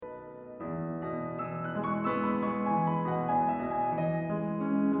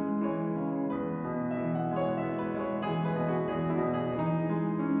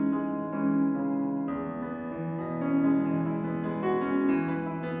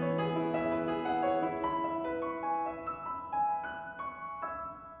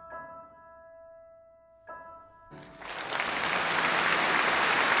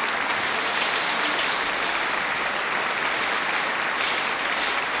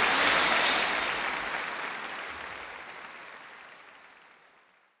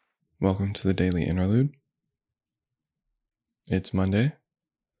Welcome to the Daily Interlude. It's Monday,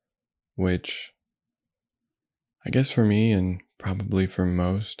 which I guess for me and probably for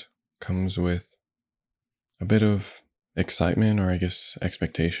most comes with a bit of excitement or I guess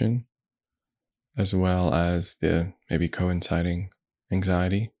expectation, as well as the maybe coinciding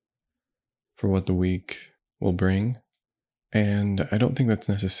anxiety for what the week will bring. And I don't think that's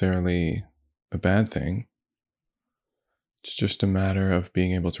necessarily a bad thing. It's just a matter of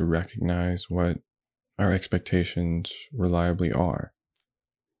being able to recognize what our expectations reliably are.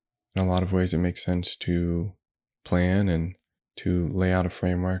 In a lot of ways, it makes sense to plan and to lay out a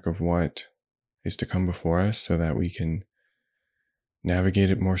framework of what is to come before us so that we can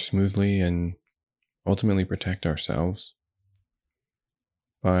navigate it more smoothly and ultimately protect ourselves.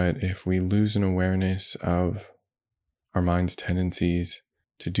 But if we lose an awareness of our mind's tendencies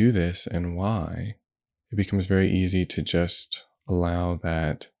to do this and why, it becomes very easy to just allow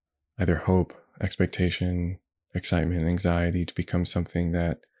that either hope, expectation, excitement, anxiety to become something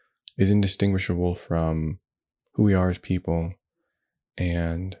that is indistinguishable from who we are as people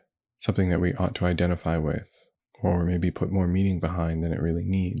and something that we ought to identify with or maybe put more meaning behind than it really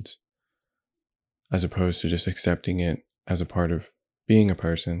needs, as opposed to just accepting it as a part of being a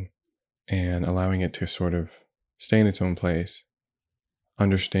person and allowing it to sort of stay in its own place,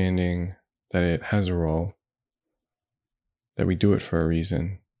 understanding that it has a role, that we do it for a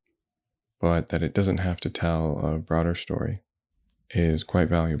reason, but that it doesn't have to tell a broader story is quite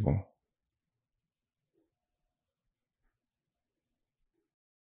valuable.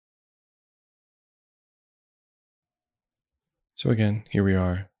 So again, here we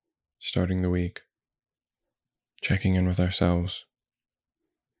are, starting the week, checking in with ourselves,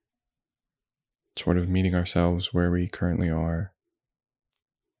 sort of meeting ourselves where we currently are,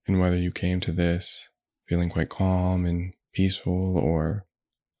 and whether you came to this feeling quite calm and peaceful or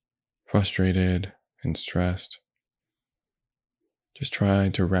frustrated and stressed. Just try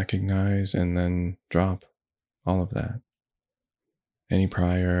to recognize and then drop all of that. Any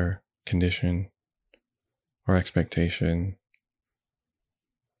prior condition or expectation,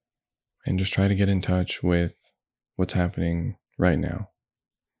 and just try to get in touch with what's happening right now.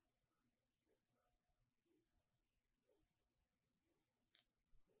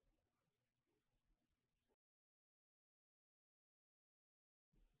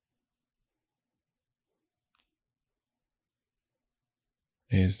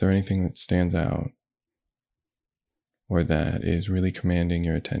 Is there anything that stands out or that is really commanding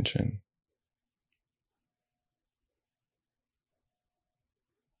your attention?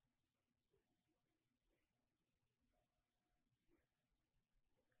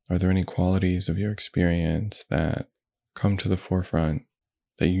 Are there any qualities of your experience that come to the forefront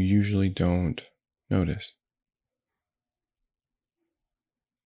that you usually don't notice?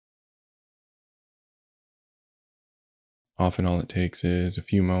 Often all it takes is a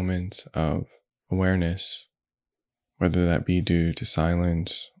few moments of awareness, whether that be due to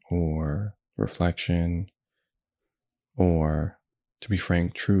silence or reflection, or, to be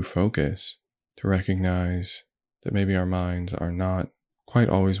frank, true focus, to recognize that maybe our minds are not quite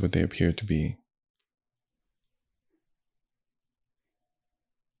always what they appear to be.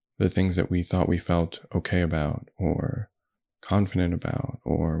 The things that we thought we felt okay about, or confident about,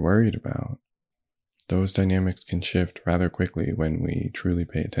 or worried about, those dynamics can shift rather quickly when we truly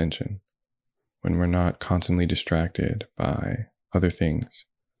pay attention, when we're not constantly distracted by other things.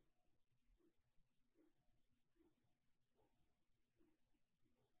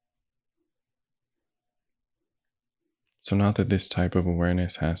 So, not that this type of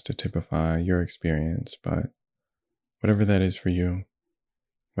awareness has to typify your experience, but whatever that is for you,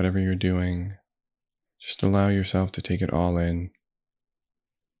 whatever you're doing, just allow yourself to take it all in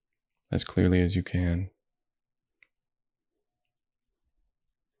as clearly as you can.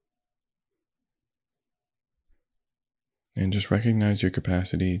 And just recognize your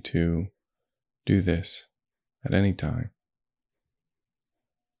capacity to do this at any time.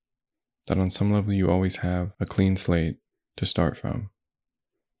 That on some level you always have a clean slate to start from.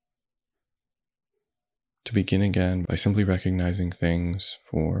 To begin again by simply recognizing things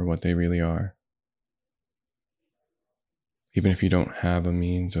for what they really are, even if you don't have a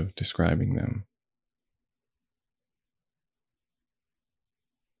means of describing them.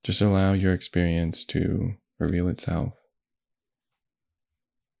 Just allow your experience to reveal itself.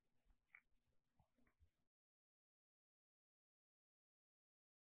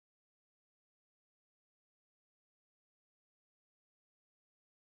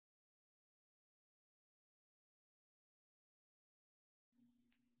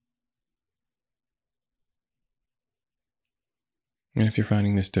 And if you're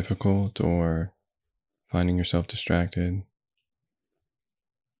finding this difficult or finding yourself distracted,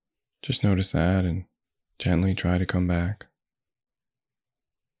 just notice that and gently try to come back.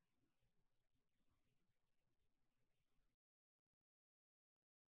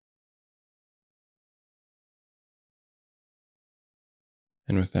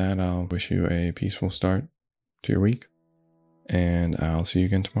 And with that, I'll wish you a peaceful start to your week, and I'll see you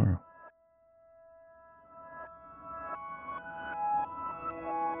again tomorrow.